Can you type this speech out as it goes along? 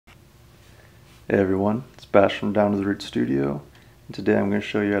Hey everyone, it's Bash from Down to the Root Studio, and today I'm going to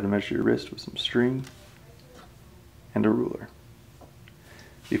show you how to measure your wrist with some string and a ruler.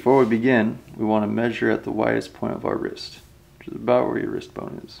 Before we begin, we want to measure at the widest point of our wrist, which is about where your wrist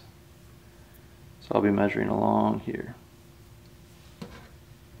bone is. So I'll be measuring along here.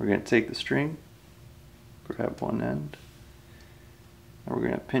 We're going to take the string, grab one end, and we're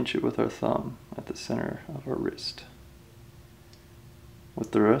going to pinch it with our thumb at the center of our wrist.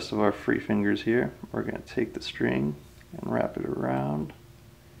 With the rest of our free fingers here, we're going to take the string and wrap it around,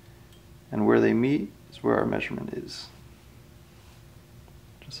 and where they meet is where our measurement is.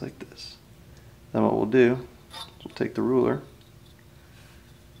 Just like this. Then what we'll do is we'll take the ruler,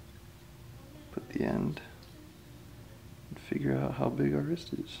 put the end, and figure out how big our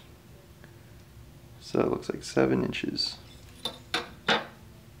wrist is. So it looks like 7 inches,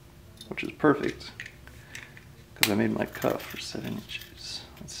 which is perfect because I made my cuff for 7 inches.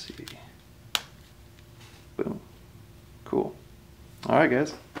 Let's see. Boom. Cool. Alright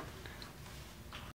guys.